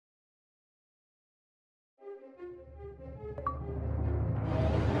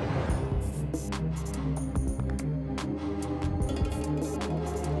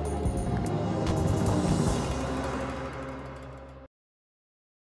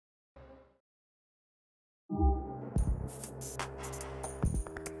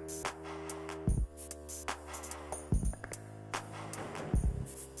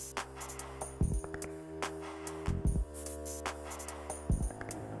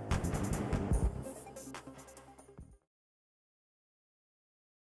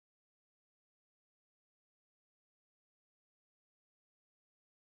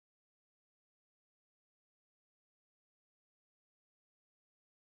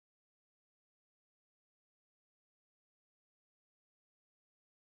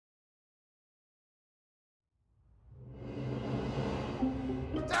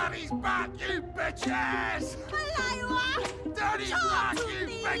Daddy's back, you bitches! Daddy's back, you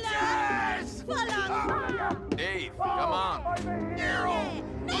bitches! Dave, come on. Nero!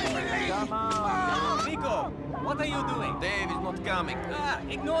 Come on! Niko, what are you doing? Dave is not coming. Ah,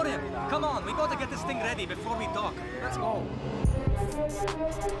 ignore him. Come on, we gotta get this thing ready before we dock. Let's go.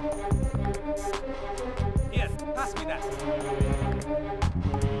 Here, pass me that.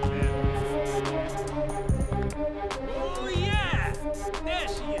 Oh yeah! There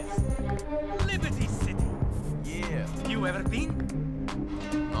she is. Liberty City. Yeah. You ever been?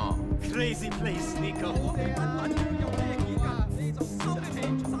 No. Crazy place, Niko.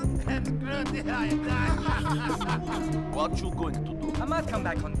 What you going to do? I might come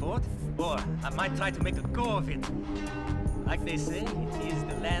back on board, or I might try to make a go of it. Like they say, it is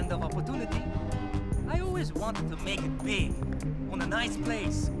the land of opportunity. I always wanted to make it big. Own a nice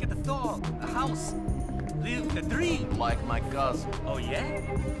place, get a dog, a house, live the dream. Like my cousin. Oh yeah?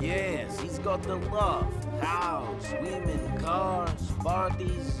 Yes, he's got the love. House, women, cars,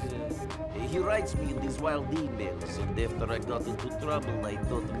 parties. He writes me in these wild emails, and after I got into trouble, I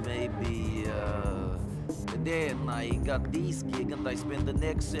thought maybe, Then I got this gig, and I spent the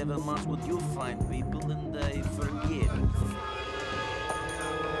next 7 months with you fine people, and I forget.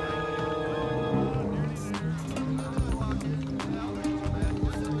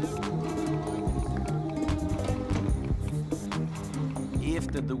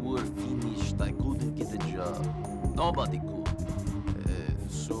 After the war finished, I couldn't get a job. Nobody could.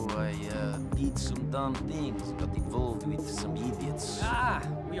 So I did some dumb things, got involved with some idiots. Ah,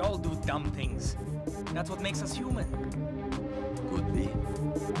 we all do dumb things. That's what makes us human. Could be.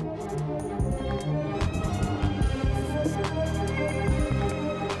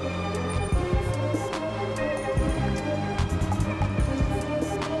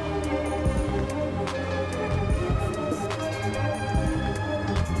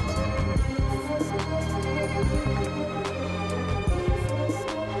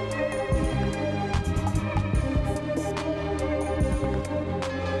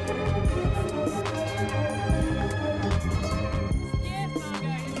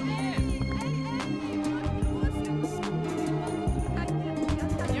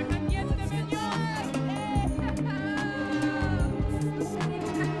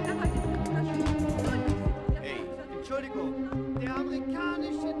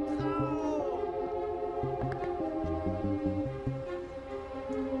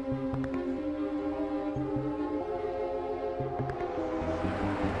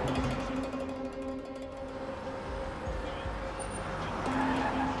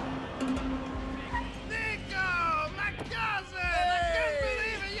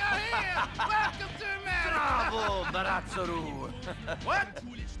 What?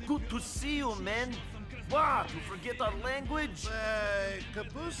 Good to see you, man. What? You forget our language?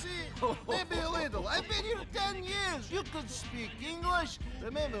 Kapusi? Maybe a little. I've been here 10 years. You could speak English.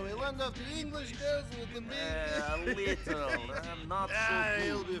 Remember, we learned off the English girls with the big... A little. I'm not so good.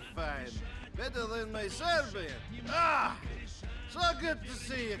 You'll be fine. Better than my Serbian. Ah! So good to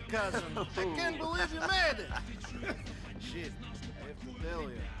see you, cousin. I can't believe you made it. Shit, I have to tell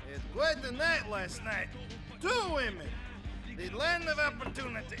you, I had quite a night last night. 2 women. The land of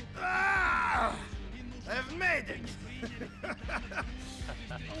opportunity. Ah! I've made it.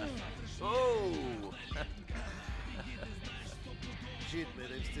 Oh! Shit,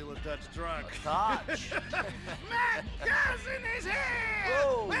 but I'm still a touch drunk. Touch? My cousin is here!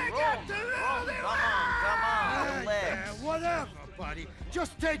 Oh, we got to know the come on, relax. Whatever, buddy.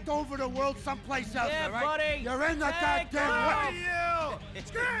 Just take over the world someplace else, Yeah, all right? buddy. You're in the Take goddamn Screw way. you!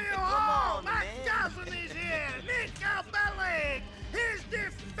 Screw you Come all! on, My man. cousin is here! Niko Bellic! He's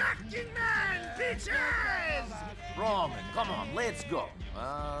the fucking man, bitches! Roman, come on, let's go.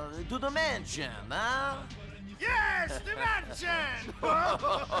 To the mansion, huh? Yes, the mansion!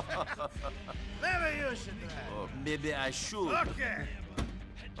 Maybe you should drive. Oh, maybe I should. Okay.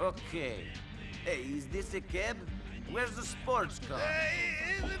 Okay. Hey, is this a cab? Where's the sports car?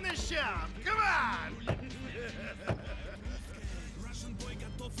 He's in the shop. Come on!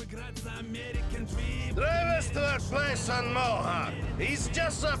 Drive us to our place on Mohawk. He's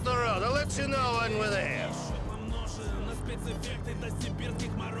just up the road. I'll let you know when we're there.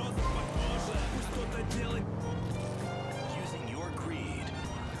 Using your greed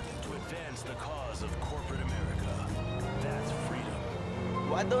to advance the cause of corporate America. That's freedom.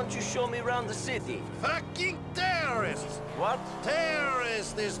 Why don't you show me around the city? Fucking terrorists! What?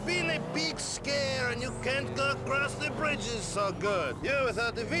 Terrorists! There's been a big scare and you can't go across the bridges so good. You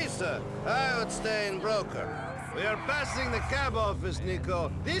without a visa, I would stay in broker. We are passing the cab office,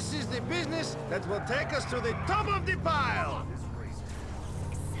 Niko. This is the business that will take us to the top of the pile.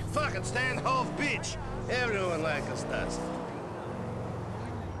 Fucking Stand Hove Beach. Everyone like us does.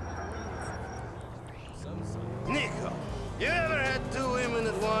 Niko, you ever had two women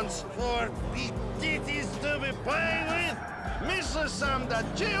at once? Four big titties to be playing with? Misle sam da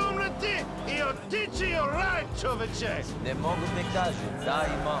će umreti I otići joj raj, čoveče. Ne mogu ti kažem, da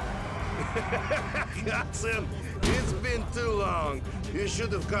imam. Hudson, it's been too long. You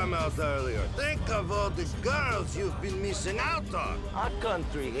should have come out earlier. Think of all the girls you've been missing out on. Our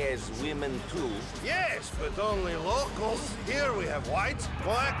country has women too. Yes, but only locals. Here we have whites,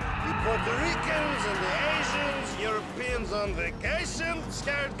 black, the Puerto Ricans and the Asians, Europeans on vacation,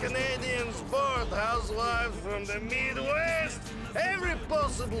 scared Canadians, bored housewives from the Midwest. Every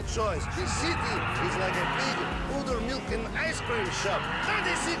possible choice. The city is like a big udder milk and ice cream shop.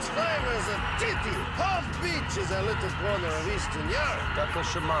 36 flavors of titty. Hove Beach is a little corner of Eastern Europe. Kako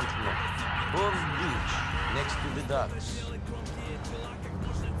šamantno. Hove Beach, next to the docks.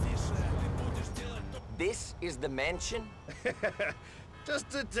 This is the mansion?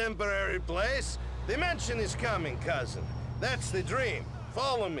 Just a temporary place. The mansion is coming, cousin. That's the dream.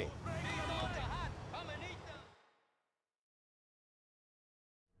 Follow me.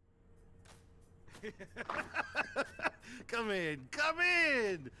 Come in, come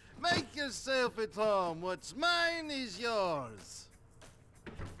in! Make yourself at home. What's mine is yours.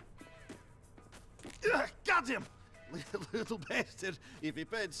 Got him! Little bastard. If he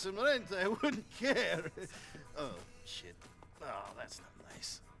paid some rent, I wouldn't care. Oh, shit. Oh, that's not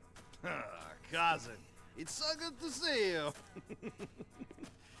nice. Cousin, it's so good to see you.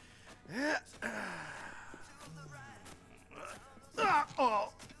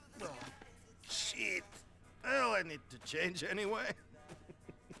 Oh, shit. Well, I need to change anyway.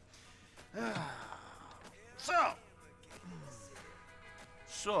 So.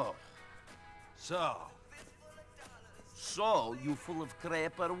 So, you full of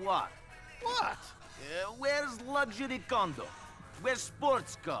crap or what? What? Where's luxury condo? Where's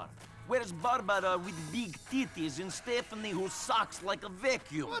sports car? Where's Barbara with big titties and Stephanie who sucks like a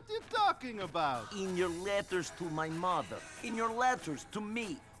vacuum? What are you talking about? In your letters to my mother, in your letters to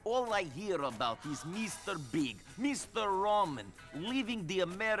me, all I hear about is Mr. Big, Mr. Roman, living the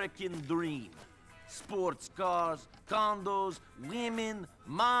American dream. Sports cars, condos, women,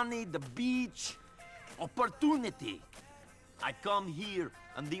 money, the beach, opportunity. I come here,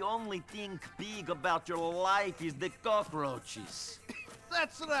 and the only thing big about your life is the cockroaches.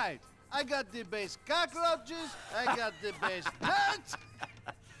 That's right. I got the best cockroaches, I got the best dirt.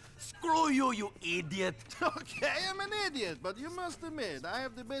 Screw you, you idiot! Okay, I'm an idiot, but you must admit, I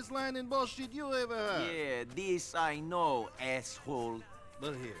have the best line in bullshit you ever heard. Yeah, this I know, asshole.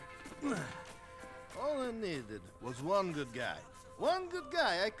 But here, all I needed was one good guy. One good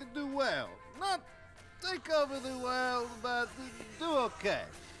guy I could do well. Not take over the world, but do okay.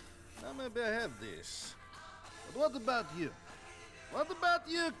 Now maybe I have this. But what about you? What about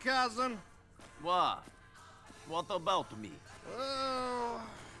you, cousin? What? What about me? Well,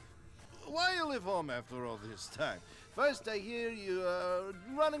 why you live home after all this time? First I hear you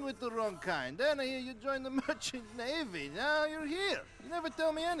running with the wrong kind. Then I hear you join the merchant navy. Now you're here. You never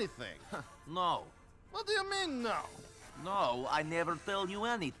tell me anything. No. What do you mean, no? No, I never tell you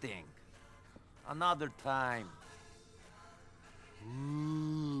anything. Another time.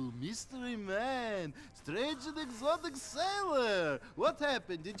 Ooh, mystery man. Strange and exotic sailor. What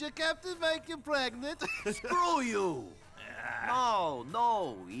happened? Did your captain make you pregnant? Screw you!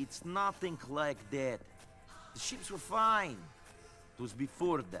 No, it's nothing like that. The ships were fine. It was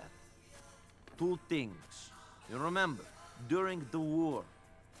before that. Two things. You remember, during the war,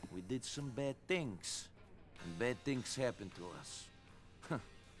 we did some bad things. And bad things happened to us.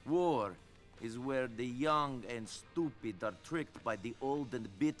 War is where the young and stupid are tricked by the old and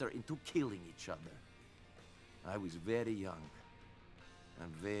bitter into killing each other. I was very young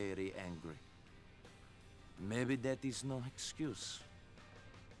and very angry. Maybe that is no excuse.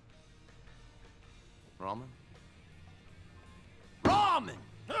 Roman? Roman!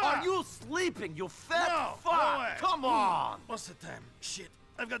 Are you sleeping, you fat No, fuck? no way. Come on! What's the time? Shit.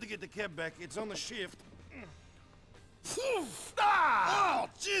 I've got to get the cab back. It's on the shift. Ah! Oh,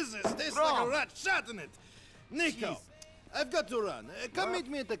 Jesus! There's like a rat shot in it. Niko, I've got to run. Come meet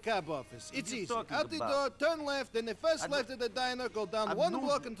me at the cab office. It's easy. Out the door, turn left, then the first left at the diner, go down one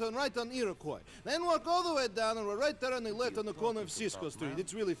block and turn right on Iroquois. Then walk all the way down and we're right there on the left on the corner of Cisco Street.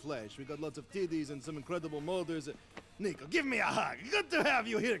 It's really flash. We got lots of titties and some incredible molders. Niko, give me a hug. Good to have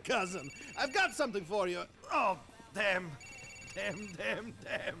you here, cousin. I've got something for you. Oh, damn. Damn.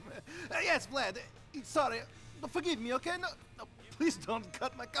 Yes, Vlad. Sorry. Forgive me, okay? No, please don't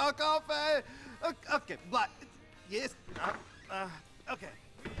cut my cock off. Okay, Vlad. Yes. Okay.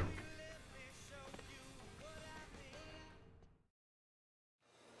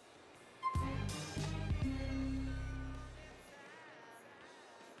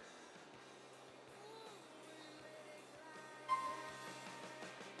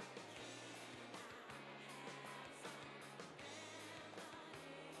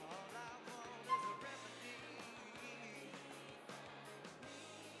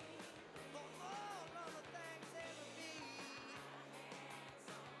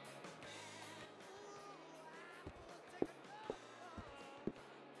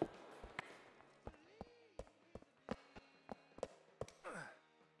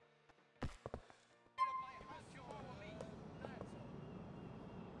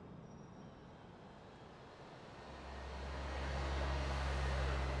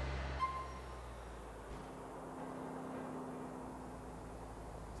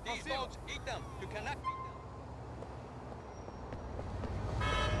 These dogs eat them. You cannot beat them.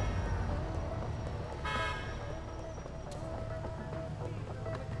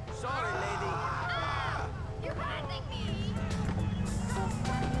 Sorry, lady. You're hurting me!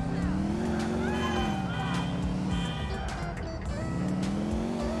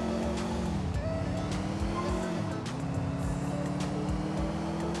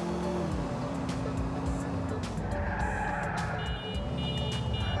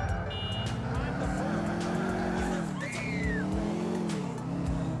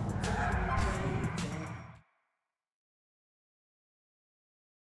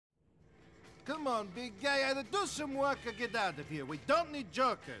 Come on, big guy, either do some work or get out of here. We don't need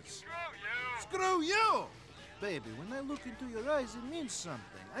jokers. Screw you! Baby, when I look into your eyes, it means something.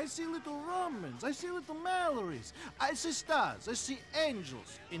 I see little Romans, I see little Mallorys, I see stars, I see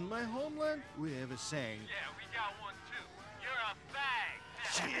angels. In my homeland, we have a saying. Yeah, we got one too. You're a fag.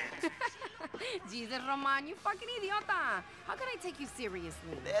 Jesus, Roman, you fucking idiota! How can I take you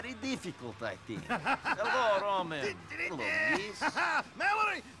seriously? Very difficult, I think. Hello, Roman. Hello, miss.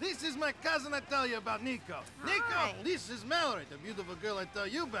 Mallory, this is my cousin I tell you about, Niko. Hi. Niko, this is Mallory, the beautiful girl I tell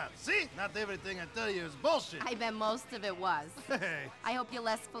you about. See? Not everything I tell you is bullshit. I bet most of it was. Hey. I hope you're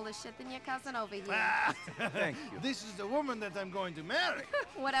less full of shit than your cousin over here. Thank you. This is the woman that I'm going to marry.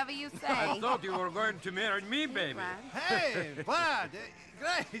 Whatever you say. I thought you were going to marry me, baby. Brad. Hey, Vlad,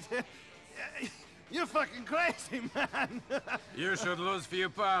 great. You're fucking crazy, man. You should lose few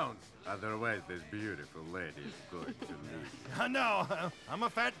pounds. Otherwise, this beautiful lady is going to leave. I know. I'm a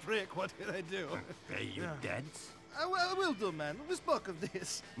fat prick. What did I do? Pay you debts? I will do, man. We spoke of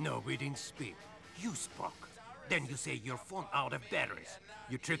this. No, we didn't speak. You spoke. Then you say your phone out of batteries.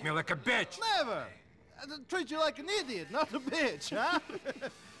 You treat me like a bitch. Never. I treat you like an idiot, not a bitch, huh?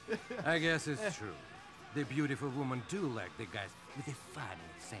 I guess it's true. The beautiful women do like the guys with a funny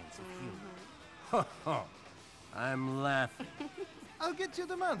sense of humor. Ho ho. I'm laughing. I'll get you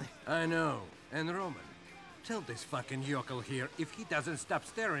the money. I know. And Roman, tell this fucking yokel here if he doesn't stop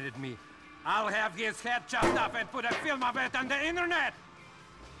staring at me, I'll have his head chopped off and put a film of it on the internet!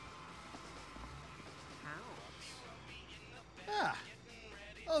 Ah.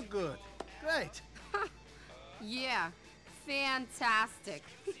 Oh, good. Great. Yeah, fantastic.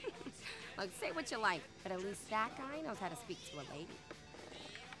 Look, say what you like, but at least that guy knows how to speak to a lady.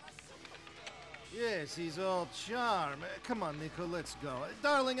 Yes, he's all charm. Come on, Niko, let's go.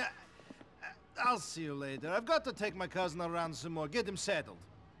 Darling, I'll see you later. I've got to take my cousin around some more. Get him settled.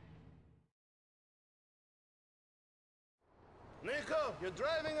 Niko, you're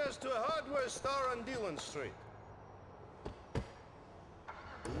driving us to a hardware store on Dillon Street.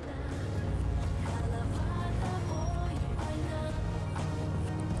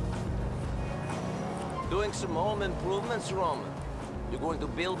 Doing some home improvements, Roman. You're going to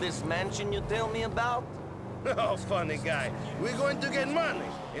build this mansion you tell me about? Oh, funny guy. We're going to get money.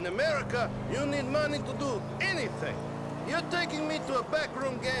 In America, you need money to do anything. You're taking me to a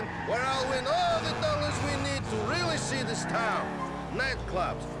backroom game where I'll win all the dollars we need to really see this town.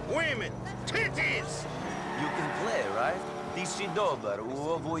 Nightclubs, women, titties! You can play, right? Ti si dobar u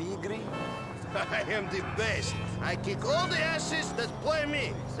ovoj igri? I am the best. I kick all the asses that play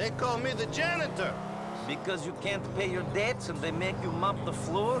me. They call me the janitor. Because you can't pay your debts and they make you mop the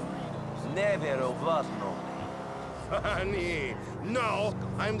floor? Never of us, no. Funny. No,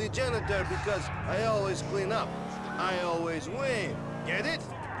 I'm the janitor because I always clean up. I always win. Get it?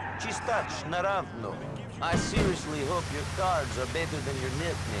 Чистач наравно. I seriously hope your cards are better than your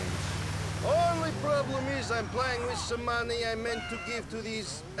nicknames. Only problem is I'm playing with some money I meant to give to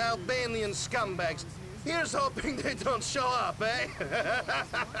these Albanian scumbags. Here's hoping they don't show up, eh?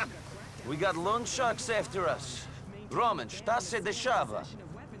 We got loan sharks after us. Roman, šta se dešava?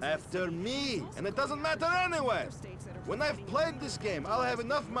 After me, and it doesn't matter anyway. When I've played this game, I'll have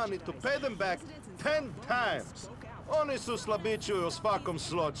enough money to pay them back 10 times. Oni su slabičuju u svakom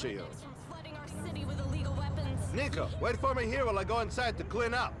slučaju. Niko, wait for me here while I go inside to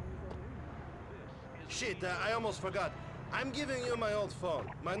clean up. Shit, I almost forgot. I'm giving you my old phone.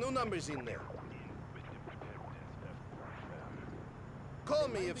 My new number's in there. Call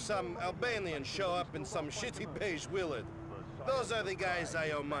me if some Albanians show up in some shitty beige Willard. Those are the guys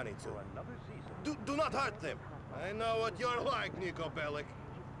I owe money to. Do not hurt them. I know what you're like, Niko Bellic.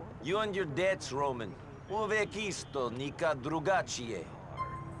 You and your debts, Roman. Uvek isto, nikad drugačije.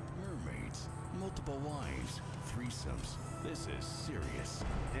 Mermaids, multiple wives, threesomes. This is serious.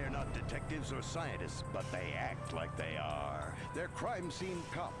 They're not detectives or scientists, but they act like they are. They're crime scene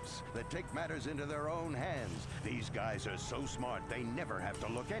cops that take matters into their own hands. These guys are so smart, they never have to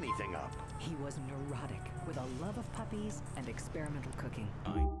look anything up. He was neurotic, with a love of puppies and experimental cooking.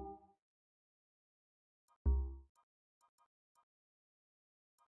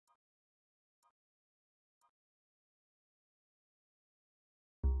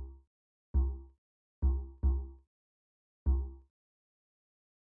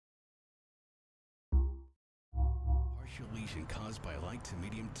 Partial lesion caused by light to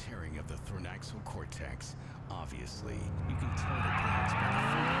medium tearing of the thoraxal cortex. Obviously, you can tell the glands by the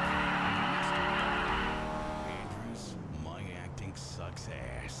fingerprint. Andrews, my acting sucks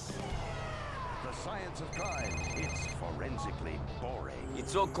ass. The science of crime, it's forensically boring.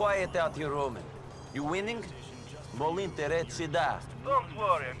 It's so quiet out here, Roman. You winning? Molinte reci da. Don't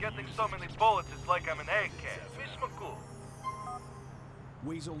worry, I'm getting so many bullets it's like I'm an egghead. Mismaku.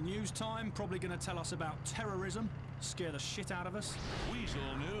 Weasel News Time, probably gonna tell us about terrorism, scare the shit out of us. Weasel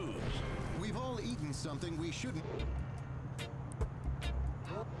News. We've all eaten something we shouldn't.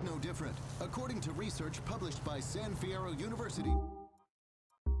 No different, according to research published by San Fierro University.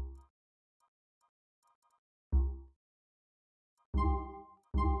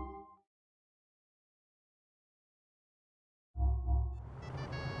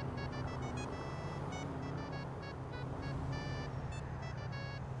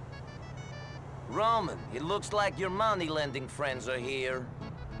 Roman, it looks like your money-lending friends are here.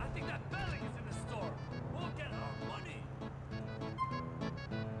 I think that Bellic is in the store. We'll get our money.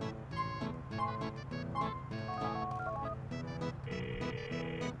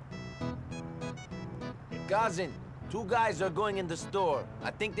 Cousin, two guys are going in the store.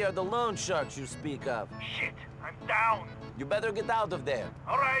 I think they are the loan sharks you speak of. Shit, I'm down. You better get out of there.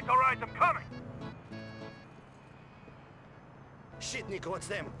 All right, I'm coming. Shit, Niko, it's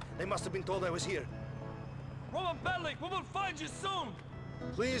them. They must have been told I was here. Roman Bellic, we will find you soon.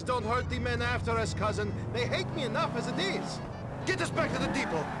 Please don't hurt the men after us, cousin. They hate me enough as it is. Get us back to the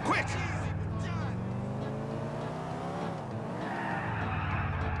depot, quick!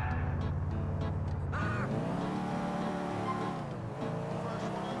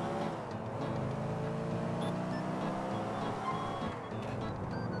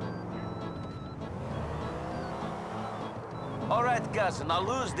 All right, cousin, I'll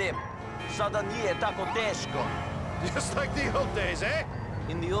lose them. Sada nije tako teško. Just like the old days, eh?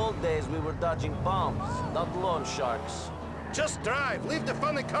 In the old days, we were dodging bombs, not loan sharks. Just drive. Leave the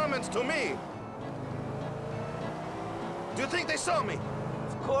funny comments to me. Do you think they saw me?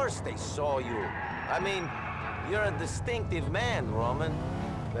 Of course they saw you. I mean, you're a distinctive man, Roman.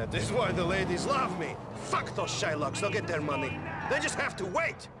 That is why the ladies love me. Fuck those Shylocks. They'll get their money. They just have to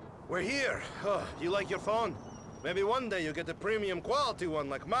wait. We're here. Oh, you like your phone? Maybe one day you'll get a premium quality one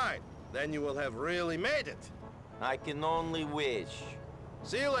like mine. Then you will have really made it. I can only wish.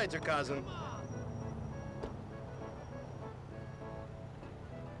 See you later, cousin.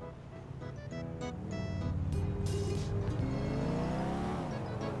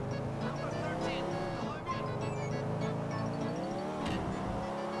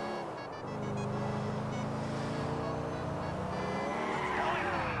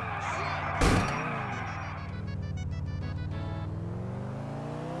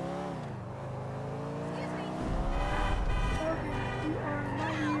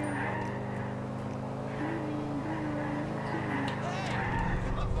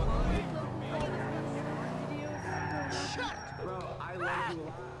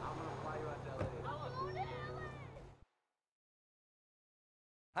 cool.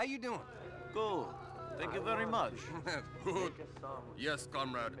 How you doing? Good. Thank you very much. Good. Yes,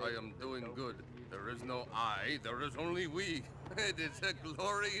 comrade, I am doing good. There is no I, there is only we. It is a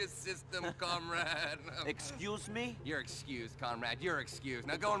glorious system, comrade. Excuse me? You're excused, comrade. You're excused.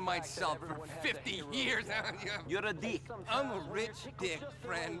 Now go in my cell for 50 years. You're a dick. I'm a rich dick,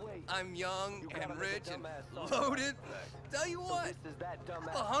 friend. I'm young and rich and loaded. Tell you what,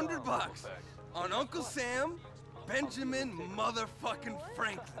 $100 on Uncle Sam, Benjamin motherfucking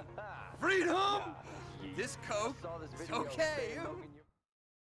Franklin. Freedom! This coke is okay.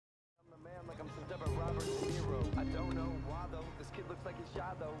 I don't know why though. This kid looks like he's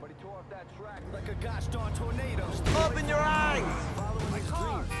shy though, but he tore off that track like a gosh darn tornado. Open your eyes! Following his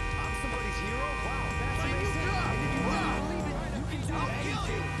dreams. I'm somebody's hero. Wow, that's amazing. And if you really believe it, you can do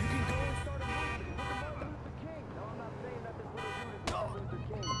anything. You can go and start a movement. Look at Martin Luther King. Now I'm not saying that this little dude is Martin Luther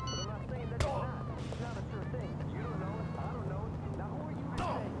King, but I'm not saying that he's not. It's not a sure thing. You don't know it. I don't know it. Now who are you to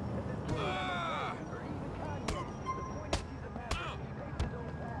say that this kid is or even Kanye? The point is he's a maverick. He paved his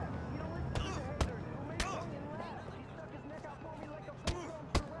own path. He don't listen to the haters who make money and laugh. He stuck his neck out for me like a full-grown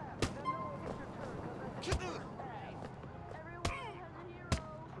giraffe. Now Noah, it's your turn, 'cause I think you're fast. Everyone has a hero.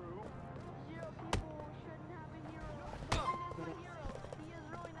 True. Zero people shouldn't have a hero. Even if a hero, he is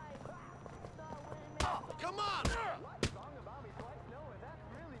really nice. So when it makes Come on! Song about me twice, Noah. That's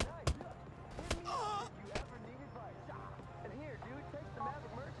really nice. Hit me up if you ever need advice. And here, dude, take the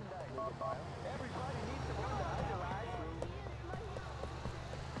Maverick merchandise. Everybody needs someone to idolize.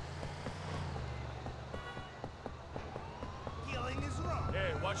 Killing is wrong.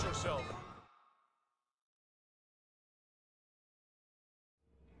 Hey, watch yourself.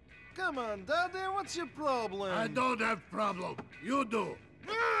 Come on, Daddy, what's your problem? I don't have problem. You do.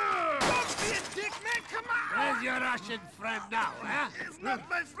 Don't be a dick, man, come on! Where's your Russian friend now, huh? He's not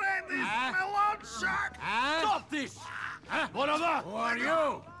my friend, he's Huh? my loan shark! Huh? Stop this! Huh? Who are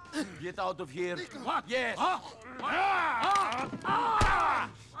you? Get out of here. What? Yes. Huh? My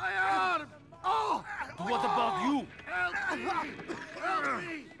arm! Oh! What about you? Help me! Help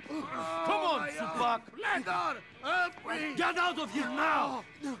me! Come on, Tupac. Landor, help me! Get out of here now!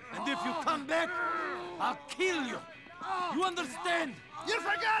 And if you come back, I'll kill you. You understand? You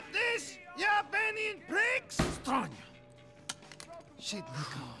forgot this, you Albanian pricks? Strong. Shit,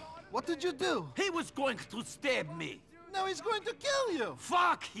 Niko. What did you do? He was going to stab me. Now he's going to kill you.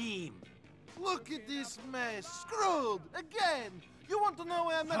 Fuck him. Look at this mess. Screwed. Again. You want to know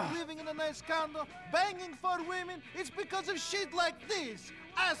why I'm not living in a nice condo, banging for women? It's because of shit like this.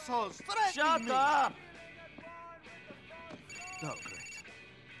 Assholes threatening Shut me. up. Oh, great.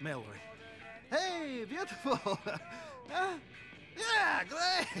 Mallory. Hey, beautiful. Huh? Yeah,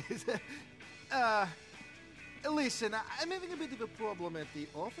 great. Listen, I'm having a bit of a problem at the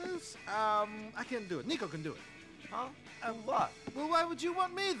office. I can't do it. Niko can do it. Huh? And what? Well, why would you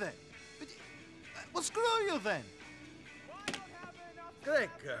want me then? Well, screw you then. Great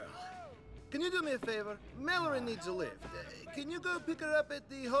girl. Can you do me a favor? Mallory needs a lift. Can you go pick her up at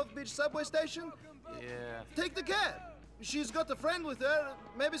the Hove Beach subway station? Yeah. Take the cab. She's got a friend with her.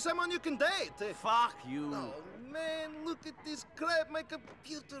 Maybe someone you can date. Fuck you. Oh, man, look at this crap. My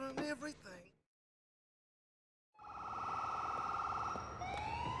computer and everything.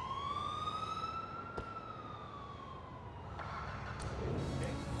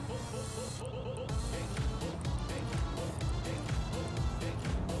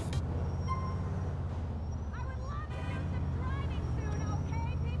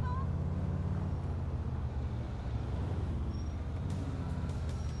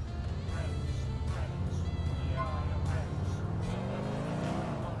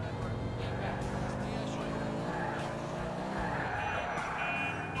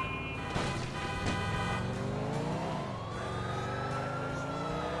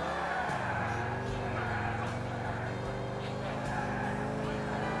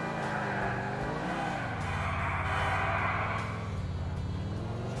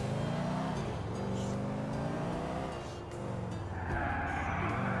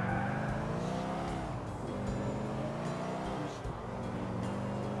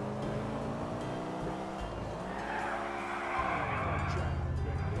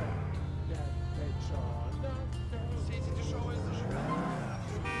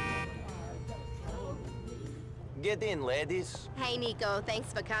 Get in, ladies. Hey, Niko,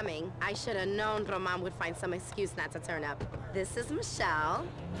 thanks for coming. I should have known Roman would find some excuse not to turn up. This is Michelle.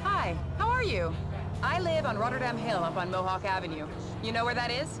 Hi, how are you? I live on Rotterdam Hill up on Mohawk Avenue. You know where that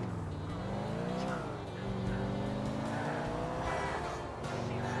is?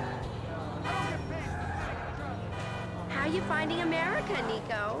 How you finding America,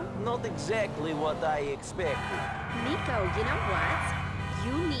 Niko? Not exactly what I expected. Niko, you know what?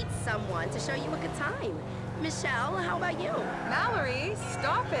 You need someone to show you a good time. Michelle, how about you? Mallory,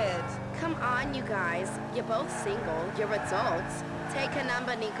 stop it. Come on, you guys. You're both single. You're adults. Take a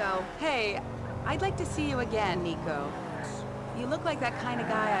number, Niko. Hey, I'd like to see you again, Niko. You look like that kind of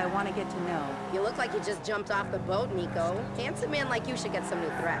guy I want to get to know. You look like you just jumped off the boat, Niko. Handsome man like you should get some new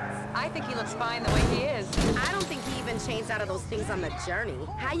threats. I think he looks fine the way he is. I don't think he even changed out of those things on the journey.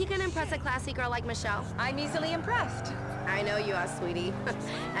 How you gonna impress a classy girl like Michelle? I'm easily impressed. I know you are, sweetie.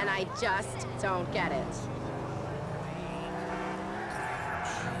 And I just don't get it.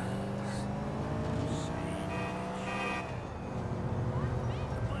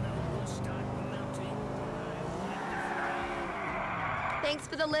 Thanks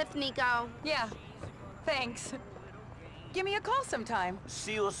for the lift, Niko. Yeah, thanks. Give me a call sometime.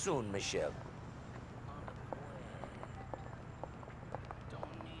 See you soon, Michelle.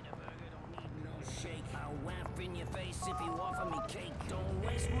 Shake, I'll laugh in your face if you offer me cake. Don't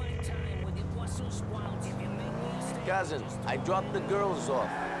waste my time with your Brussels sprouts. If you make me a steak. Cousin, I dropped the girls off.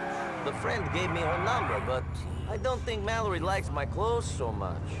 The friend gave me her number, but I don't think Mallory likes my clothes so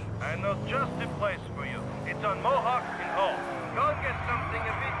much. I know just the place for you. It's on Mohawk in Hull. Go and get something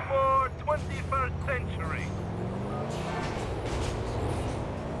a bit more 21st century.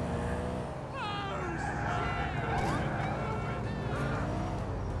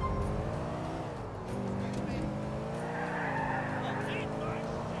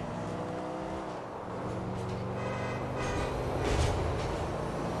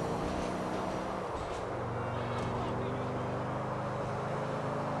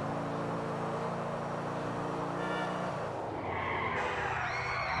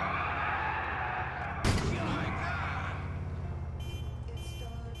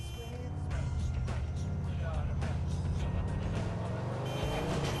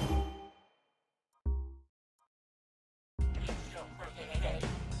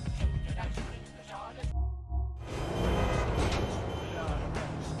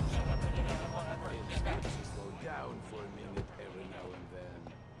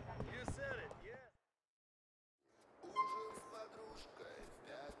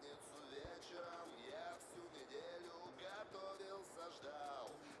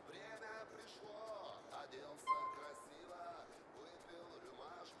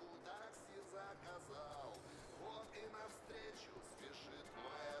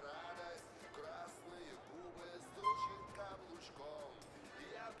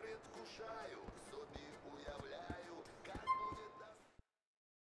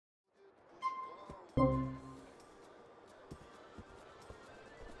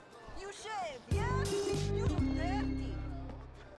 You shave, yeah?